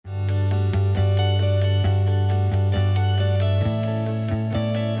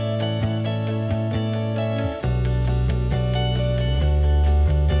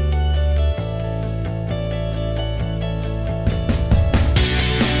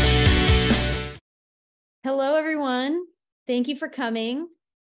Thank you for coming.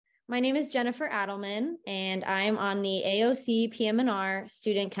 My name is Jennifer Adelman, and I'm on the AOC PM&R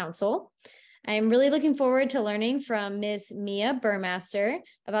Student Council. I'm really looking forward to learning from Ms. Mia Buhrmaster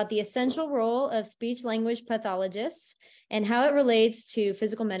about the essential role of speech-language pathologists and how it relates to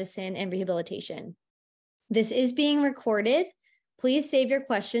physical medicine and rehabilitation. This is being recorded. Please save your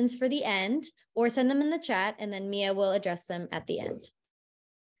questions for the end or send them in the chat, and then Mia will address them at the end.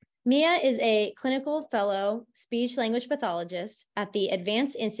 Mia is a clinical fellow speech-language pathologist at the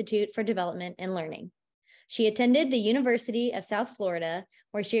Advanced Institute for Development and Learning. She attended the University of South Florida,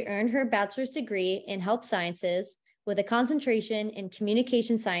 where she earned her bachelor's degree in health sciences with a concentration in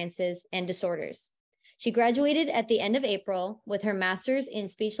communication sciences and disorders. She graduated at the end of April with her master's in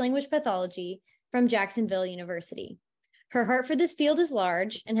speech-language pathology from Jacksonville University. Her heart for this field is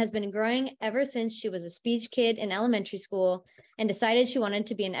large and has been growing ever since she was a speech kid in elementary school and decided she wanted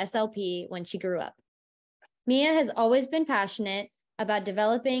to be an SLP when she grew up. Mia has always been passionate about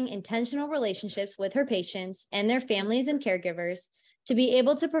developing intentional relationships with her patients and their families and caregivers to be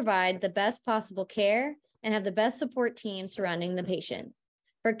able to provide the best possible care and have the best support team surrounding the patient.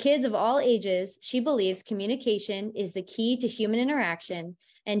 For kids of all ages, she believes communication is the key to human interaction,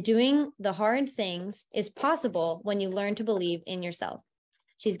 and doing the hard things is possible when you learn to believe in yourself.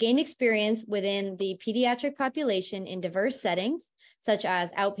 She's gained experience within the pediatric population in diverse settings, such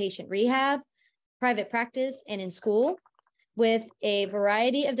as outpatient rehab, private practice, and in school, with a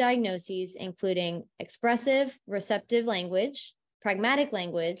variety of diagnoses, including expressive receptive language, pragmatic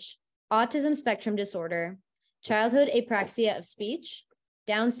language, autism spectrum disorder, childhood apraxia of speech,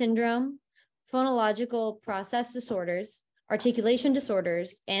 Down syndrome, phonological process disorders, articulation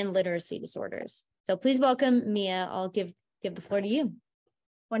disorders, and literacy disorders. So please welcome Mia. I'll give the floor to you.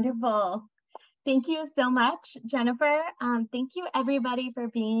 Wonderful. Thank you so much, Jennifer. Thank you everybody for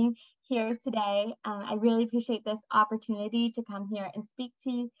being here today. I really appreciate this opportunity to come here and speak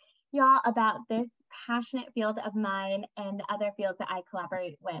to y'all about this passionate field of mine and other fields that I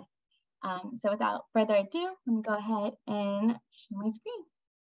collaborate with. So without further ado, let me go ahead and share my screen.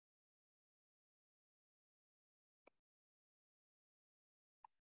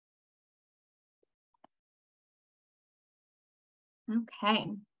 Okay.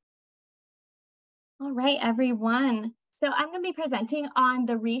 All right, everyone. So I'm going to be presenting on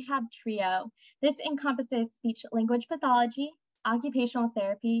the rehab trio. This encompasses speech-language pathology, occupational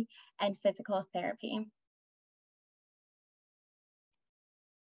therapy, and physical therapy.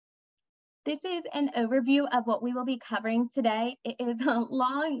 This is an overview of what we will be covering today. It is a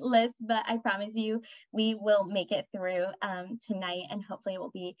long list, but I promise you we will make it through tonight, and hopefully it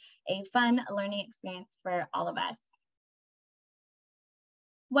will be a fun learning experience for all of us.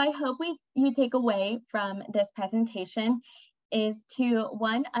 What I hope you take away from this presentation is to,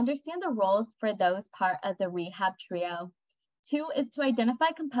 one, understand the roles for those part of the rehab trio. Two is to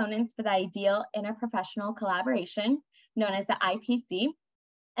identify components for the ideal interprofessional collaboration, known as the IPC,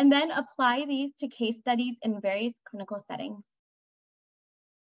 and then apply these to case studies in various clinical settings.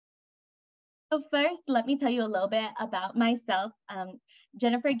 So first, let me tell you a little bit about myself.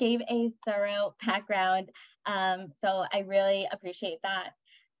 Jennifer gave a thorough background, so I really appreciate that.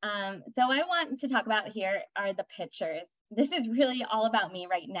 So what I want to talk about here are the pictures. This is really all about me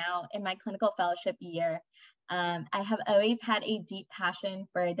right now in my clinical fellowship year. I have always had a deep passion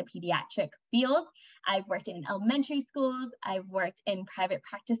for the pediatric field. I've worked in elementary schools, I've worked in private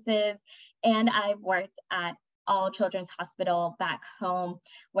practices, and I've worked at All Children's Hospital back home,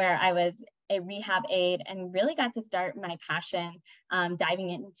 where I was a rehab aide and really got to start my passion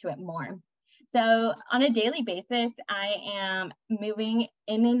diving into it more. So on a daily basis, I am moving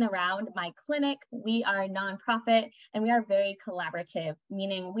in and around my clinic. We are a nonprofit and we are very collaborative,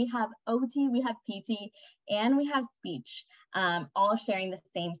 meaning we have OT, we have PT, and we have speech, all sharing the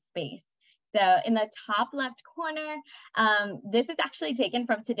same space. So in the top left corner, this is actually taken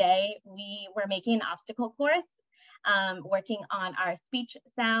from today. We were making an obstacle course, working on our speech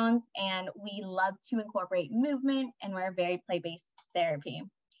sounds, and we love to incorporate movement, and we're very play-based therapy.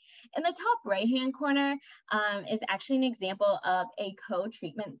 In the top right-hand corner is actually an example of a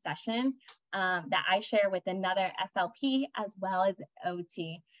co-treatment session that I share with another SLP as well as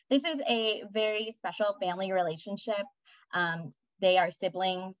OT. This is a very special family relationship. They are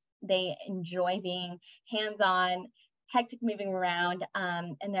siblings. They enjoy being hands-on, hectic moving around,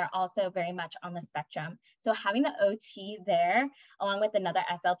 and they're also very much on the spectrum. So having the OT there, along with another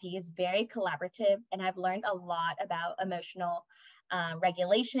SLP, is very collaborative, and I've learned a lot about emotional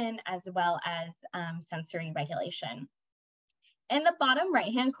regulation as well as sensory regulation. In the bottom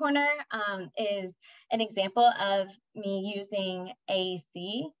right-hand corner is an example of me using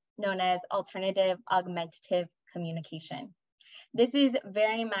AAC, known as Alternative Augmentative Communication. This is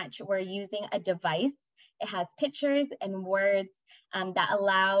very much, we're using a device. It has pictures and words that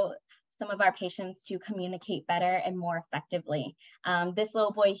allow some of our patients to communicate better and more effectively. This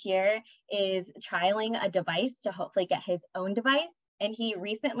little boy here is trialing a device to hopefully get his own device. And he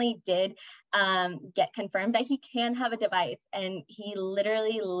recently did get confirmed that he can have a device, and he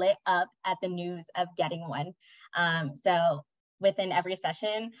literally lit up at the news of getting one. So within every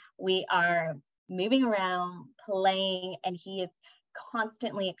session, we are moving around, playing, and he is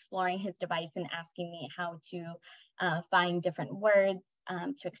constantly exploring his device and asking me how to find different words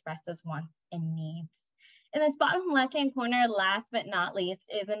to express those wants and needs. In this bottom left-hand corner, last but not least,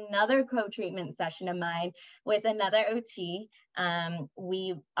 is another co-treatment session of mine with another OT.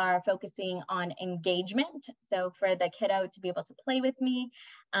 We are focusing on engagement. So for the kiddo to be able to play with me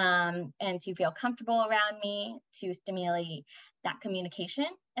and to feel comfortable around me, to stimulate that communication.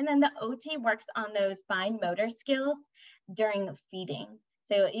 And then the OT works on those fine motor skills during feeding.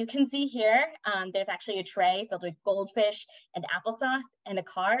 So you can see here, there's actually a tray filled with goldfish and applesauce and a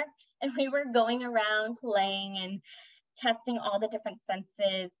car. And we were going around playing and testing all the different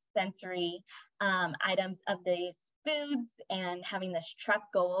sensory items of these foods, and having this truck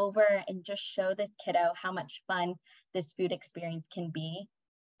go over and just show this kiddo how much fun this food experience can be,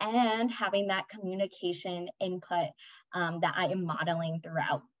 and having that communication input that I am modeling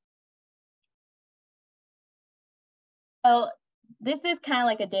throughout. So this is kind of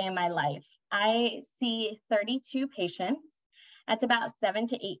like a day in my life. I see 32 patients. That's about 7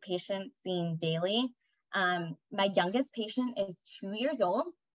 to 8 patients seen daily. My youngest patient is 2 years old,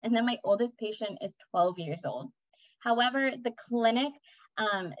 and then my oldest patient is 12 years old. However, the clinic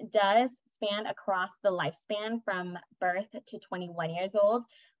does span across the lifespan from birth to 21 years old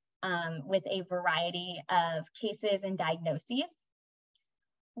with a variety of cases and diagnoses.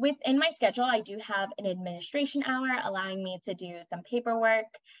 Within my schedule, I do have an administration hour allowing me to do some paperwork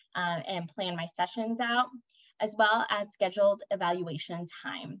and plan my sessions out, as well as scheduled evaluation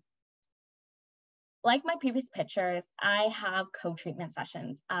time. Like my previous pictures, I have co-treatment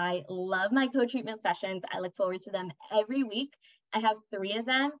sessions. I love my co-treatment sessions. I look forward to them every week. I have 3 of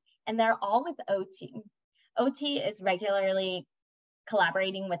them, and they're all with OT. OT is regularly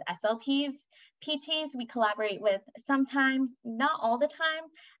collaborating with SLPs. PTs we collaborate with sometimes, not all the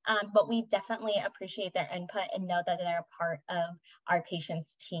time, but we definitely appreciate their input and know that they're a part of our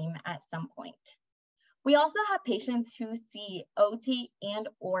patient's team at some point. We also have patients who see OT and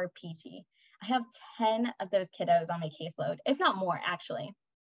or PT. I have 10 of those kiddos on my caseload, if not more actually.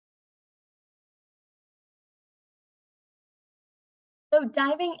 So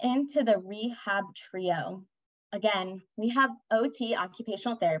diving into the rehab trio, again, we have OT,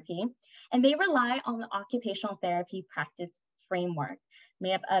 occupational therapy, and they rely on the occupational therapy practice framework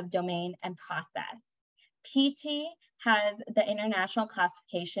made up of domain and process. PT has the International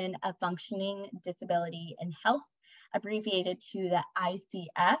Classification of Functioning Disability and Health, abbreviated to the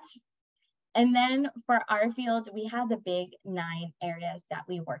ICF. And then for our field, we have the big 9 areas that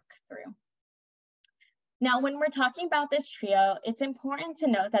we work through. Now, when we're talking about this trio, it's important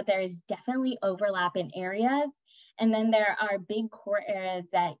to note that there is definitely overlap in areas, and then there are big core areas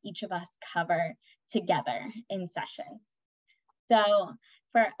that each of us cover together in sessions. So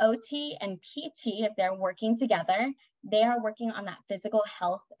for OT and PT, if they're working together, they are working on that physical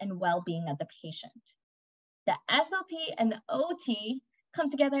health and well-being of the patient. The SLP and the OT come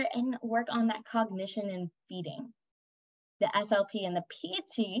together and work on that cognition and feeding. The SLP and the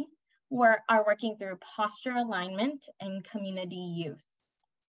PT are working through posture alignment and community use.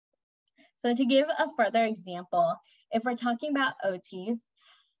 So to give a further example, if we're talking about OTs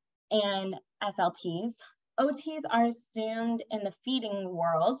and SLPs, OTs are assumed in the feeding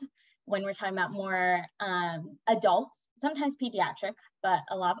world when we're talking about more adults, sometimes pediatric, but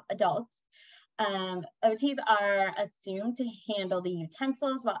a lot of adults. OTs are assumed to handle the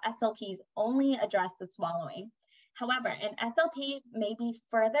utensils, while SLPs only address the swallowing. However, an SLP may be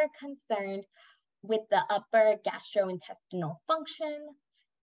further concerned with the upper gastrointestinal function,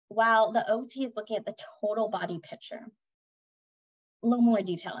 while the OT is looking at the total body picture. A little more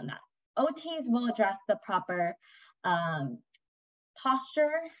detail in that. OTs will address the proper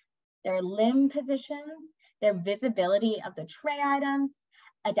posture, their limb positions, their visibility of the tray items,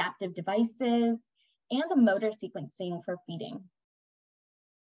 adaptive devices, and the motor sequencing for feeding.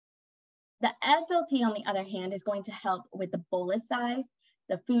 The SLP, on the other hand, is going to help with the bolus size,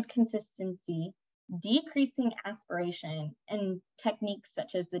 the food consistency, decreasing aspiration, and techniques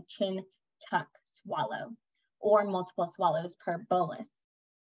such as the chin tuck swallow or multiple swallows per bolus.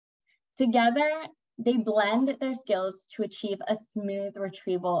 Together, they blend their skills to achieve a smooth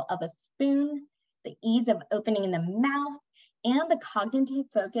retrieval of a spoon, the ease of opening in the mouth, and the cognitive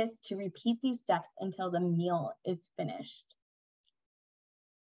focus to repeat these steps until the meal is finished.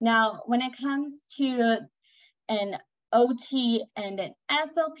 Now, when it comes to an OT and an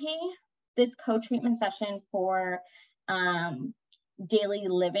SLP, this co-treatment session for daily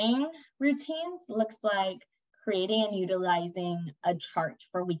living routines looks like creating and utilizing a chart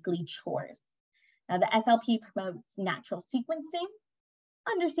for weekly chores. Now, the SLP promotes natural sequencing,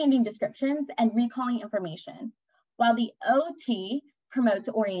 understanding descriptions, and recalling information, while the OT promotes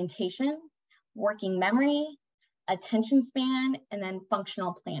orientation, working memory, attention span, and then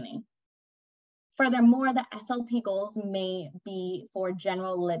functional planning. Furthermore, the SLP goals may be for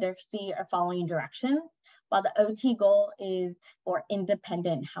general literacy or following directions, while the OT goal is for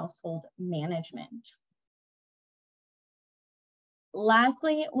independent household management.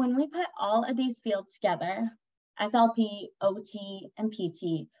 Lastly, when we put all of these fields together, SLP, OT, and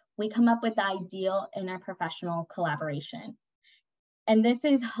PT, we come up with the ideal interprofessional collaboration. And this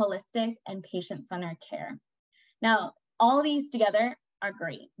is holistic and patient-centered care. Now, all these together are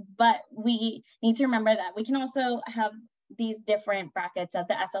great, but we need to remember that we can also have these different brackets of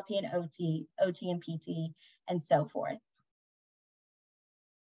the SLP and OT, OT and PT, and so forth.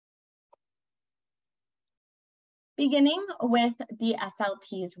 Beginning with the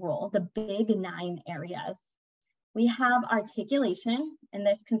SLP's role, the big 9 areas. We have articulation, and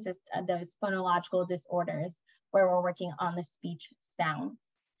this consists of those phonological disorders where we're working on the speech sounds.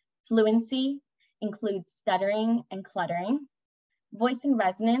 Fluency includes stuttering and cluttering. Voice and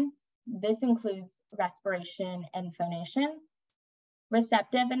resonance, this includes respiration and phonation.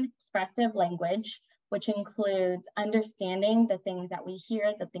 Receptive and expressive language, which includes understanding the things that we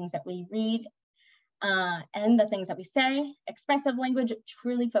hear, the things that we read, and the things that we say. Expressive language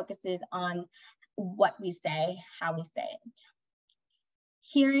truly focuses on what we say, how we say it.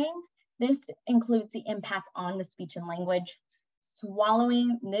 Hearing, this includes the impact on the speech and language.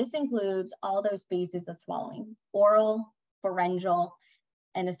 Swallowing, this includes all those phases of swallowing, oral, pharyngeal,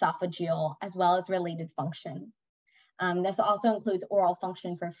 and esophageal, as well as related function. This also includes oral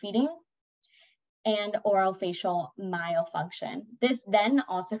function for feeding and orofacial myofunction. This then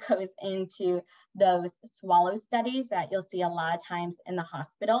also goes into those swallow studies that you'll see a lot of times in the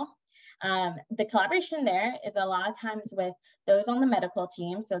hospital. The collaboration there is a lot of times with those on the medical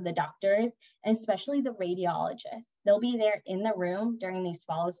team, so the doctors, and especially the radiologists. They'll be there in the room during these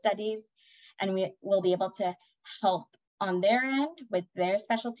swallow studies, and we will be able to help on their end with their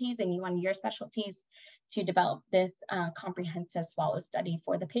specialties and you on your specialties to develop this comprehensive swallow study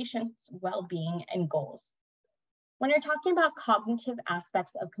for the patient's well-being and goals. When you're talking about cognitive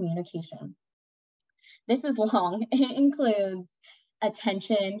aspects of communication, this is long. It includes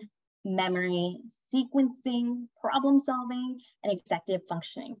attention, memory, sequencing, problem solving, and executive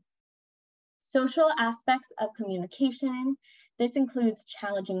functioning. Social aspects of communication, this includes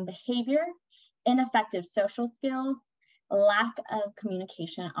challenging behavior, ineffective social skills, lack of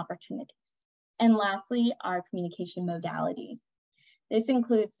communication opportunities. And lastly, our communication modalities. This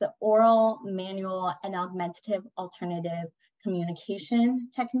includes the oral, manual, and augmentative alternative communication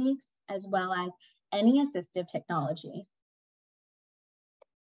techniques, as well as any assistive technologies.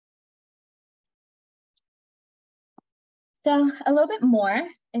 So a little bit more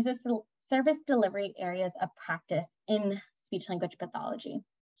is the service delivery areas of practice in speech-language pathology.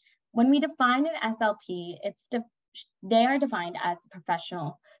 When we define an SLP, they are defined as a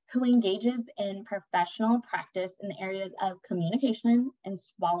professional who engages in professional practice in the areas of communication and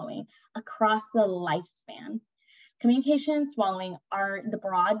swallowing across the lifespan. Communication and swallowing are the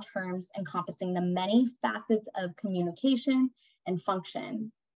broad terms encompassing the many facets of communication and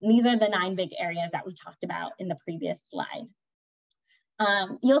function. And these are the 9 big areas that we talked about in the previous slide.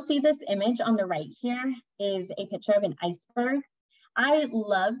 You'll see this image on the right here is a picture of an iceberg. I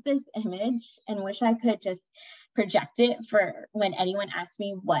love this image and wish I could just project it for when anyone asks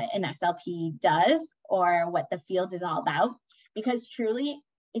me what an SLP does or what the field is all about, because truly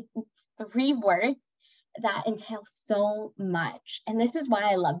it's 3 words that entail so much. And this is why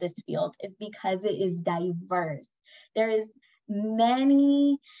I love this field, is because it is diverse. There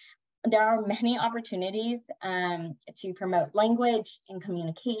are many opportunities to promote language and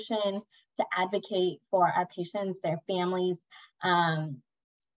communication, to advocate for our patients, their families.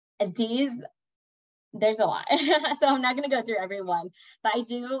 There's a lot, so I'm not going to go through every one, but I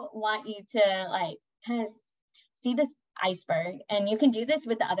do want you to kind of see this iceberg, and you can do this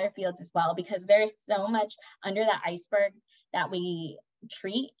with the other fields as well, because there's so much under that iceberg that we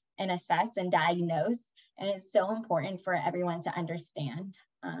treat and assess and diagnose, and it's so important for everyone to understand.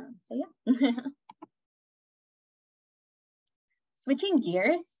 So yeah. Switching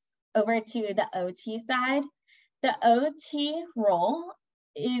gears over to the OT side, The OT role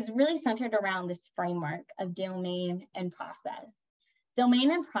is really centered around this framework of domain and process.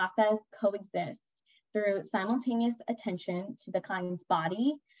 Domain and process coexist through simultaneous attention to the client's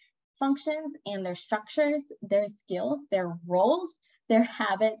body, functions, and their structures, their skills, their roles, their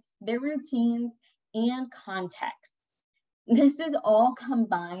habits, their routines, and context. This is all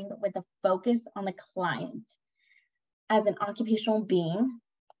combined with a focus on the client as an occupational being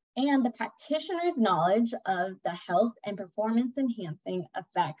and the practitioner's knowledge of the health and performance enhancing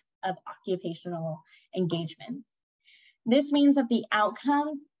effects of occupational engagements. This means that the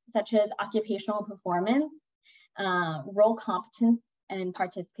outcomes such as occupational performance, role competence, and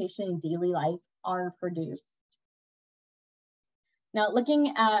participation in daily life are produced. Now,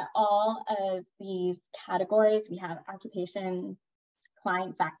 looking at all of these categories, we have occupation,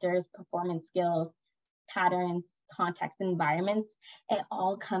 client factors, performance skills, patterns, context, and environments. It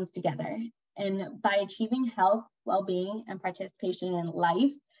all comes together. And by achieving health, well-being, and participation in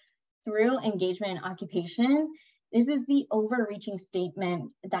life through engagement in occupation, this is the overreaching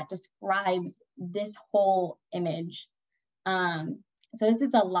statement that describes this whole image. So this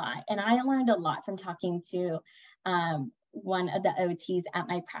is a lot, and I learned a lot from talking to one of the OTs at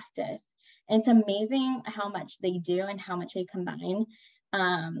my practice. And it's amazing how much they do and how much they combine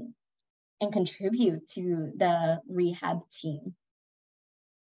and contribute to the rehab team.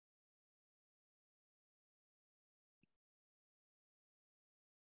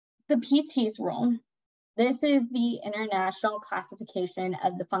 The PT's role. This is the International Classification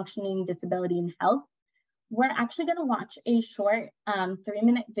of the Functioning Disability in Health. We're actually going to watch a short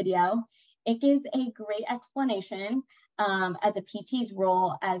 3-minute video. It gives a great explanation of the PT's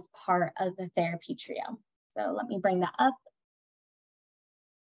role as part of the therapy trio. So let me bring that up.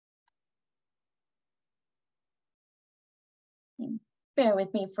 Bear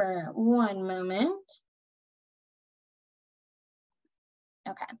with me for one moment.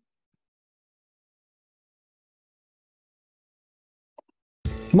 Okay.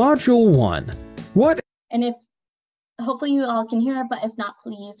 Module 1. What? And if, hopefully you all can hear it, but if not,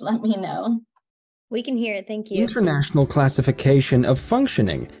 please let me know. We can hear it, thank you. International Classification of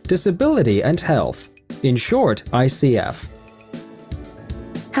Functioning, Disability and Health. In short, ICF.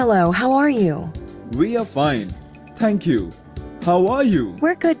 Hello, how are you? We are fine. Thank you. How are you?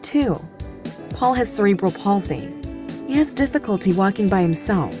 We're good too. Paul has cerebral palsy. He has difficulty walking by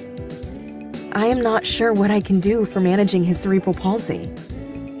himself. I am not sure what I can do for managing his cerebral palsy.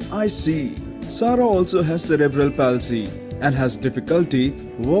 I see. Sarah also has cerebral palsy and has difficulty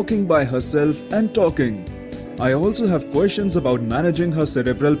walking by herself and talking. I also have questions about managing her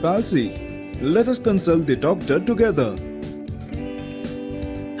cerebral palsy. Let us consult the doctor together.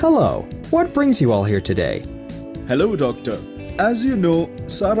 Hello. What brings you all here today? Hello, doctor. As you know,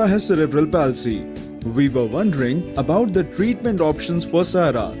 Sarah has cerebral palsy. We were wondering about the treatment options for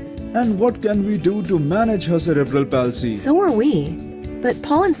Sarah and what can we do to manage her cerebral palsy. So are we. But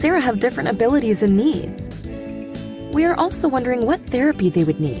Paul and Sarah have different abilities and needs. We are also wondering what therapy they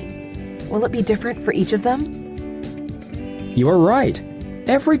would need. Will it be different for each of them? You are right.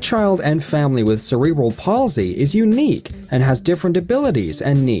 Every child and family with cerebral palsy is unique and has different abilities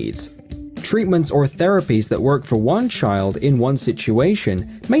and needs. Treatments or therapies that work for one child in one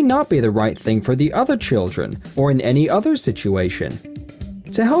situation may not be the right thing for the other children or in any other situation.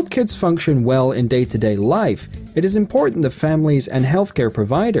 To help kids function well in day-to-day life, it is important that families and healthcare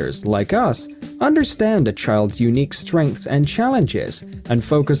providers, like us, understand a child's unique strengths and challenges and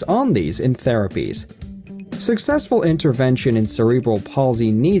focus on these in therapies. Successful intervention in cerebral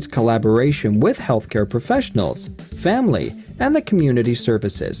palsy needs collaboration with healthcare professionals, family, and the community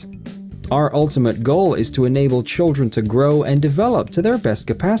services. Our ultimate goal is to enable children to grow and develop to their best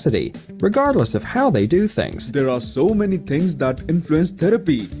capacity, regardless of how they do things. There are so many things that influence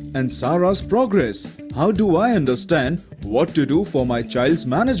therapy and Sarah's progress. How do I understand what to do for my child's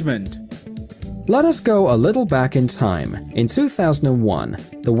management? Let us go a little back in time. In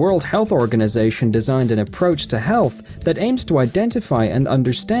 2001, the World Health Organization designed an approach to health that aims to identify and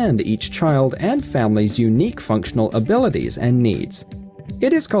understand each child and family's unique functional abilities and needs.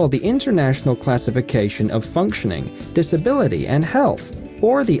 It is called the International Classification of Functioning, Disability and Health,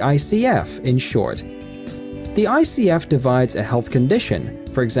 or the ICF in short. The ICF divides a health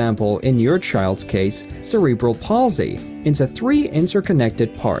condition, for example, in your child's case, cerebral palsy, into 3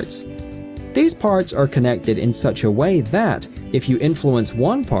 interconnected parts. These parts are connected in such a way that, if you influence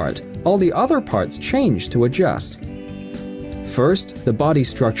one part, all the other parts change to adjust. First, the body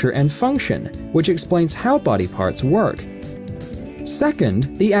structure and function, which explains how body parts work.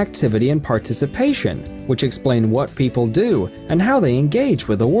 Second, the activity and participation, which explain what people do and how they engage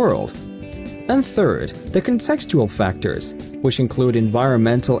with the world. And third, the contextual factors, which include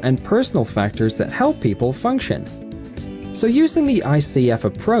environmental and personal factors that help people function. So using the ICF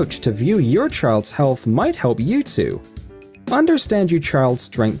approach to view your child's health might help you too. Understand your child's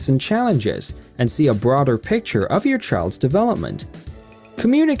strengths and challenges, and see a broader picture of your child's development.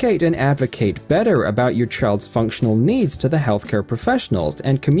 Communicate and advocate better about your child's functional needs to the healthcare professionals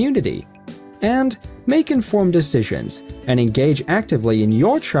and community. And make informed decisions and engage actively in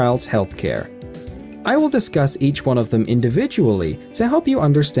your child's healthcare. I will discuss each one of them individually to help you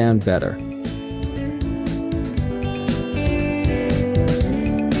understand better.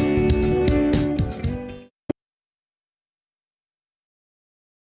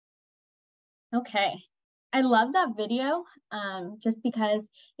 Okay, I love that video just because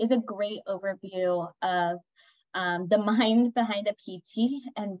it's a great overview of the mind behind a PT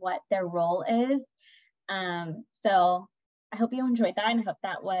and what their role is. So I hope you enjoyed that and I hope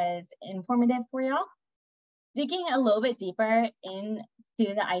that was informative for y'all. Digging a little bit deeper into the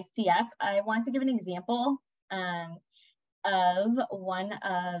ICF, I want to give an example of one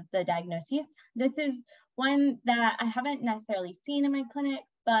of the diagnoses. This is one that I haven't necessarily seen in my clinic,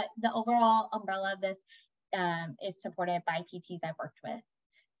 but the overall umbrella of this is supported by PTs I've worked with.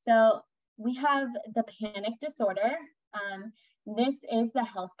 So we have the panic disorder. This is the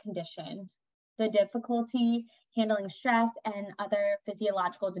health condition. The difficulty handling stress and other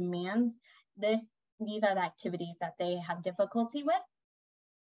physiological demands. These are the activities that they have difficulty with.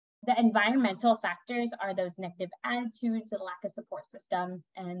 The environmental factors are those negative attitudes, the lack of support systems,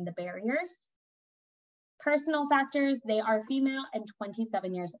 and the barriers. Personal factors, they are female and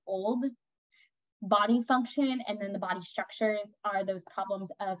 27 years old. Body function and then the body structures are those problems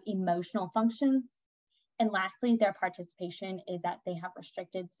of emotional functions. And lastly, their participation is that they have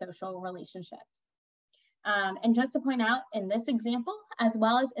restricted social relationships. And just to point out in this example, as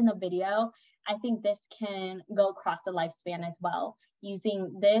well as in the video, I think this can go across the lifespan as well,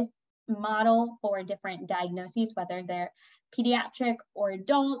 using this model for different diagnoses, whether they're pediatric or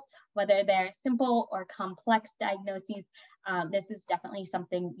adult, whether they're simple or complex diagnoses. This is definitely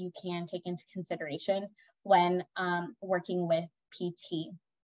something you can take into consideration when working with PT.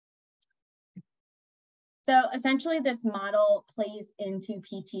 So essentially this model plays into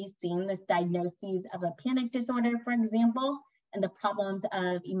PT seeing this diagnosis of a panic disorder, for example, and the problems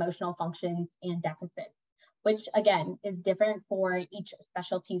of emotional functions and deficits, which again is different for each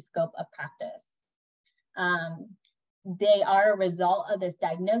specialty scope of practice. They are a result of this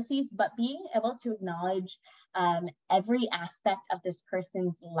diagnosis, but being able to acknowledge every aspect of this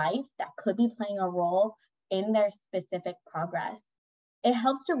person's life that could be playing a role in their specific progress. It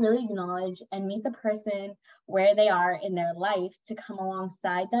helps to really acknowledge and meet the person where they are in their life to come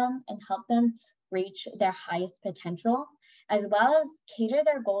alongside them and help them reach their highest potential, as well as cater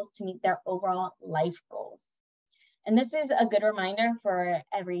their goals to meet their overall life goals. And this is a good reminder for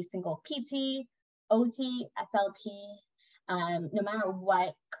every single PT, OT, SLP, no matter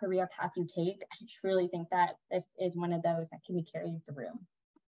what career path you take. I truly think that this is one of those that can be carried through.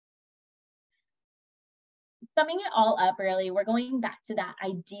 Summing it all up, really, we're going back to that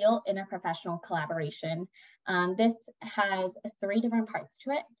ideal interprofessional collaboration. This has 3 different parts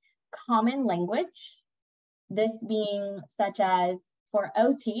to it. Common language, this being such as for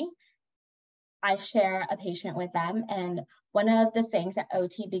OT, I share a patient with them, and one of the things that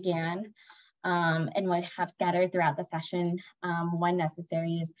OT began and would have scattered throughout the session when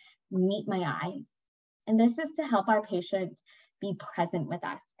necessary is meet my eyes. And this is to help our patient be present with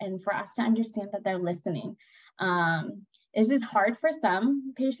us and for us to understand that they're listening. This is hard for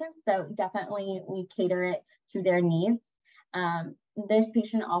some patients, so definitely we cater it to their needs. This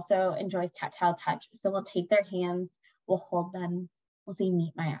patient also enjoys tactile touch, so we'll take their hands, we'll hold them, we'll say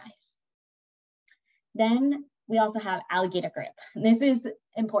meet my eyes. Then we also have alligator grip. This is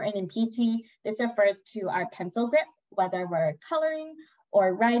important in PT. This refers to our pencil grip, whether we're coloring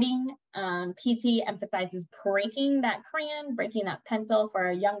or writing. PT emphasizes breaking that crayon, breaking that pencil for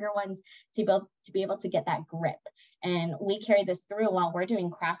our younger ones to be able to get that grip. And we carry this through while we're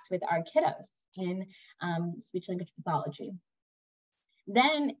doing crafts with our kiddos in speech-language pathology.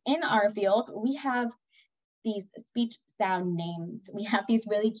 Then in our field, we have these speech sound names. We have these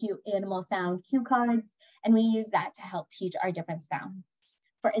really cute animal sound cue cards, and we use that to help teach our different sounds.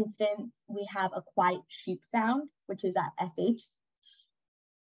 For instance, we have a quiet sheep sound, which is at SH.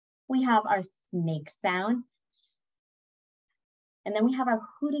 We have our snake sound. And then we have our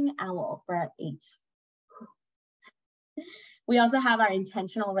hooting owl for our H. We also have our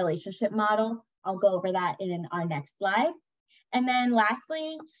intentional relationship model. I'll go over that in our next slide. And then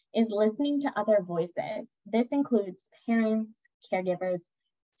lastly is listening to other voices. This includes parents, caregivers,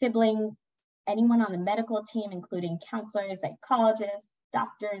 siblings, anyone on the medical team, including counselors, psychologists,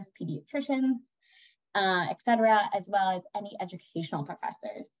 doctors, pediatricians, etc., as well as any educational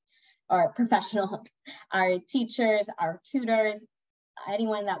professors or professionals, our teachers, our tutors,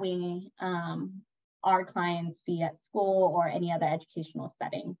 anyone that we, our clients see at school or any other educational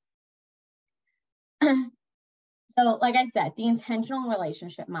setting. So like I said, the intentional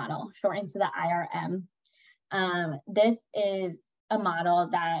relationship model, shortened to the IRM, this is a model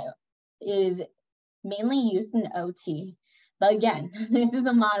that is mainly used in OT. But again, this is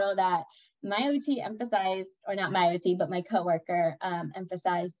a model that my OT emphasized, or not my OT, but my coworker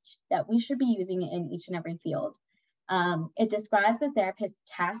emphasized that we should be using it in each and every field. It describes the therapist's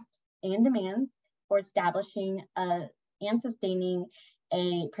tasks and demands for establishing and sustaining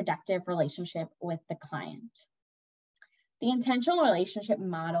a productive relationship with the client. The intentional relationship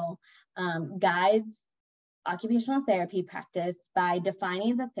model guides occupational therapy practice by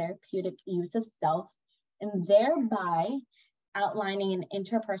defining the therapeutic use of self and thereby outlining an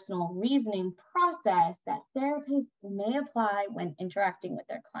interpersonal reasoning process that therapists may apply when interacting with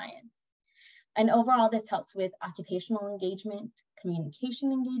their clients. And overall, this helps with occupational engagement,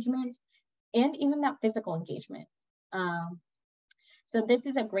 communication engagement, and even that physical engagement. So this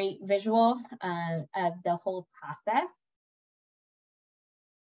is a great visual of the whole process.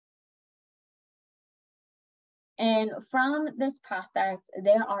 And from this process,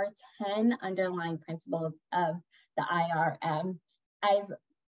 there are 10 underlying principles of the IRM. I've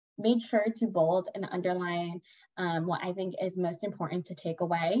made sure to bold and underline what I think is most important to take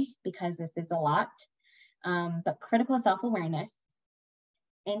away, because this is a lot. But critical self-awareness,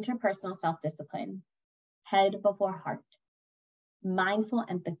 interpersonal self-discipline, head before heart, mindful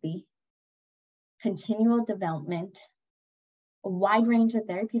empathy, continual development, a wide range of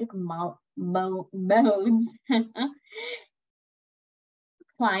therapeutic modes,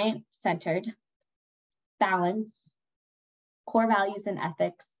 client-centered, balance, core values and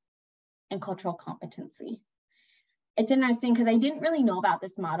ethics, and cultural competency. It's interesting because I didn't really know about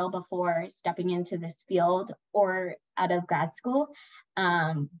this model before stepping into this field or out of grad school.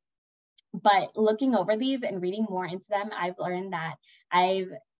 But looking over these and reading more into them, I've learned that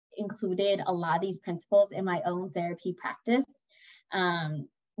I've included a lot of these principles in my own therapy practice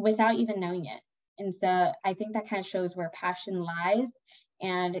without even knowing it. And so I think that kind of shows where passion lies,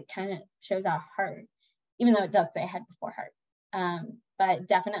 and it kind of shows our heart, even though it does say head before heart. But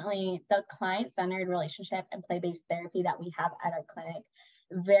definitely the client-centered relationship and play-based therapy that we have at our clinic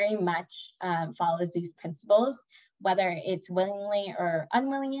very much follows these principles, whether it's willingly or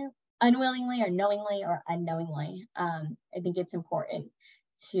unwillingly, or knowingly or unknowingly. I think it's important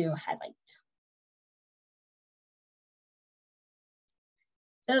to highlight.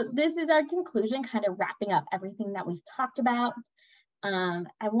 So this is our conclusion, kind of wrapping up everything that we've talked about.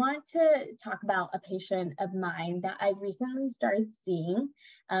 I want to talk about a patient of mine that I recently started seeing.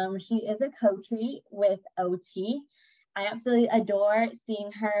 She is a co-treat with OT. I absolutely adore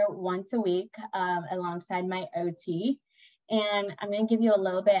seeing her once a week alongside my OT. And I'm going to give you a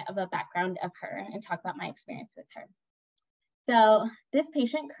little bit of a background of her and talk about my experience with her. So this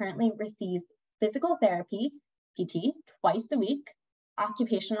patient currently receives physical therapy, PT, twice a week,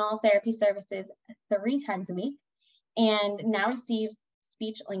 occupational therapy services 3 times a week, and now receives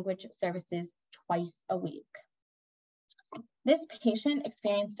speech-language services twice a week. This patient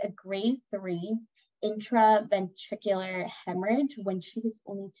experienced a grade 3 intraventricular hemorrhage when she was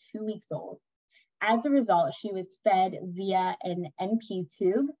only 2 weeks old. As a result, she was fed via an NP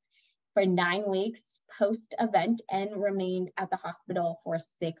tube for 9 weeks post-event and remained at the hospital for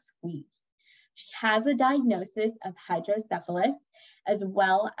 6 weeks. She has a diagnosis of hydrocephalus as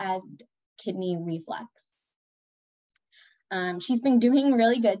well as kidney reflux. She's been doing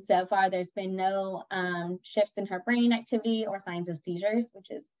really good so far. There's been no shifts in her brain activity or signs of seizures, which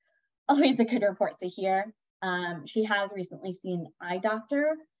is always a good report to hear. She has recently seen an eye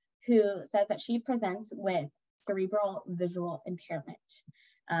doctor who says that she presents with cerebral visual impairment.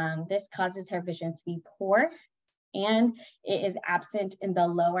 This causes her vision to be poor, and it is absent in the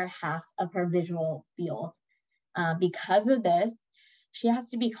lower half of her visual field. Because of this, she has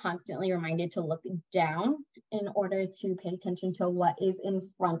to be constantly reminded to look down in order to pay attention to what is in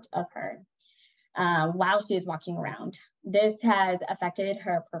front of her while she is walking around. This has affected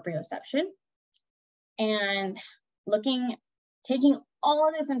her proprioception. And taking all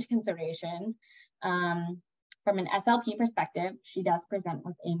of this into consideration, from an SLP perspective, she does present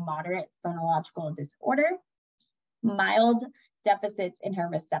with a moderate phonological disorder, mild deficits in her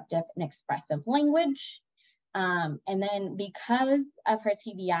receptive and expressive language. And then because of her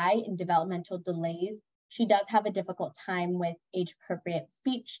TBI and developmental delays, she does have a difficult time with age-appropriate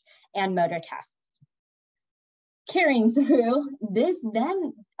speech and motor tests. Carrying through, this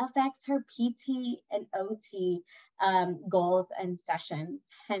then affects her PT and OT goals and sessions.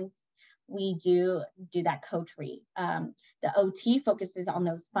 Hence, we do that coach-read. The OT focuses on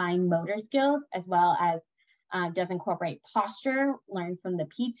those fine motor skills, as well as does incorporate posture learned from the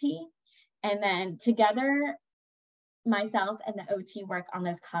PT. And then together, myself and the OT work on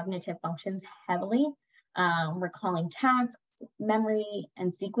those cognitive functions heavily, recalling tasks, memory,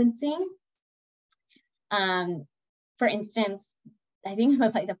 and sequencing. For instance, I think it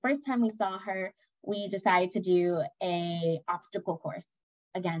was like the first time we saw her, we decided to do a obstacle course.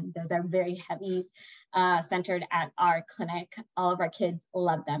 Again, those are very heavy, centered at our clinic. All of our kids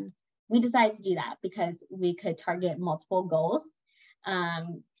love them. We decided to do that because we could target multiple goals.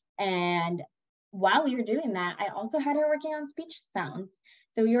 And while we were doing that, I also had her working on speech sounds.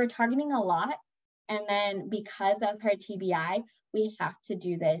 So we were targeting a lot. And then because of her TBI, we have to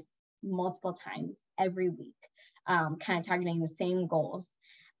do this multiple times every week, kind of targeting the same goals.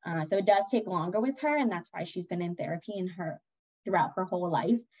 So it does take longer with her, and that's why she's been in therapy throughout her whole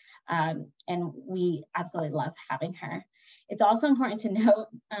life. And we absolutely love having her. It's also important to note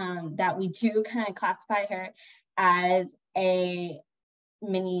that we do kind of classify her as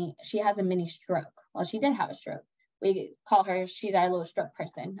she has a mini stroke. Well, she did have a stroke. We call her, she's our little stroke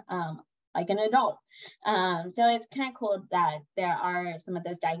person, like an adult. So it's kind of cool that there are some of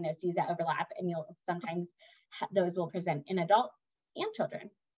those diagnoses that overlap, and you'll sometimes those will present in adults and children.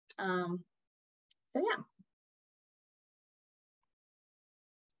 So yeah.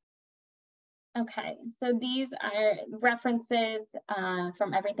 Okay, so these are references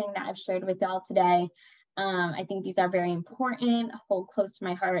from everything that I've shared with y'all today. I think these are very important, hold close to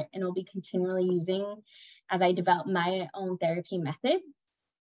my heart, and will be continually using as I develop my own therapy methods.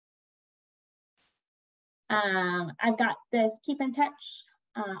 I've got this keep in touch,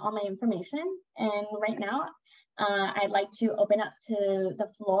 all my information, and right now I'd like to open up to the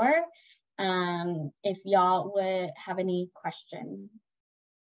floor if y'all would have any questions.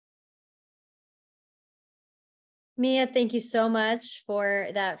 Mia, thank you so much for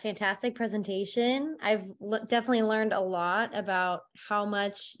that fantastic presentation. I've definitely learned a lot about how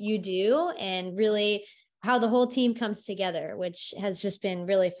much you do and really how the whole team comes together, which has just been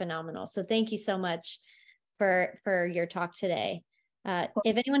really phenomenal. So thank you so much for your talk today.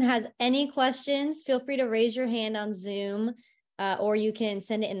 If anyone has any questions, feel free to raise your hand on Zoom, or you can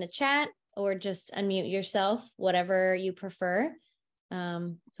send it in the chat or just unmute yourself, whatever you prefer.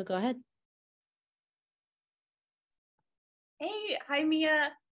 So go ahead. Hey, hi,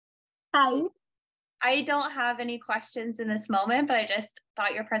 Mia. Hi. I don't have any questions in this moment, but I just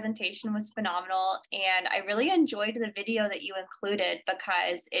thought your presentation was phenomenal. And I really enjoyed the video that you included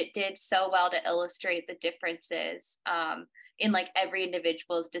because it did so well to illustrate the differences in like every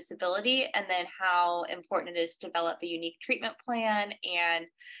individual's disability, and then how important it is to develop a unique treatment plan. And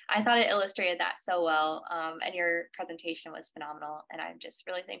I thought it illustrated that so well. And your presentation was phenomenal. And I'm just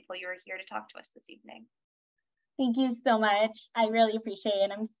really thankful you were here to talk to us this evening. Thank you so much. I really appreciate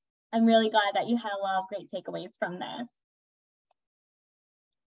it. I'm really glad that you had a lot of great takeaways from this.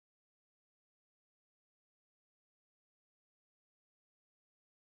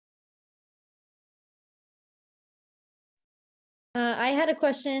 I had a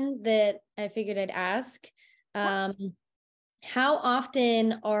question that I figured I'd ask. How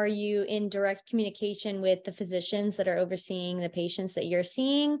often are you in direct communication with the physicians that are overseeing the patients that you're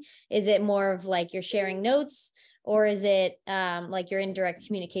seeing? Is it more of like you're sharing notes, or is it like you're in direct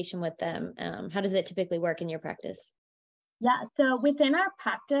communication with them? How does it typically work in your practice? Yeah, so within our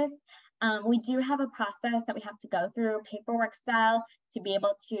practice, we do have a process that we have to go through, paperwork style, to be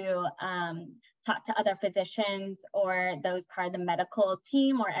able to talk to other physicians or those part of the medical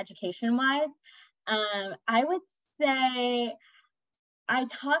team or education-wise. I would say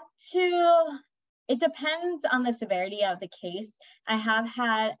it depends on the severity of the case. I have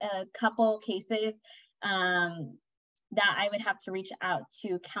had a couple cases that I would have to reach out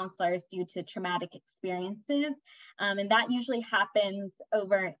to counselors due to traumatic experiences. And that usually happens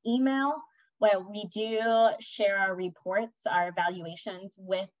over email, where we do share our reports, our evaluations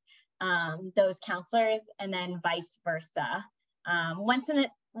with those counselors, and then vice versa. Once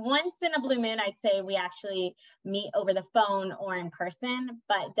in a blue moon, I'd say we actually meet over the phone or in person,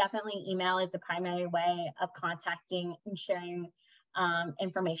 but definitely email is the primary way of contacting and sharing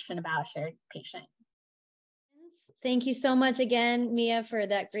information about a shared patient. Thank you so much again, Mia, for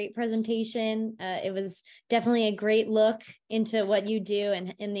that great presentation. It was definitely a great look into what you do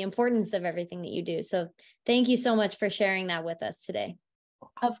and the importance of everything that you do. So thank you so much for sharing that with us today.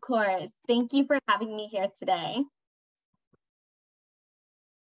 Of course. Thank you for having me here today.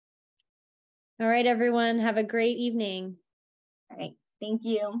 All right, everyone. Have a great evening. All right. Thank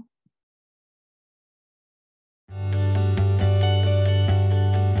you.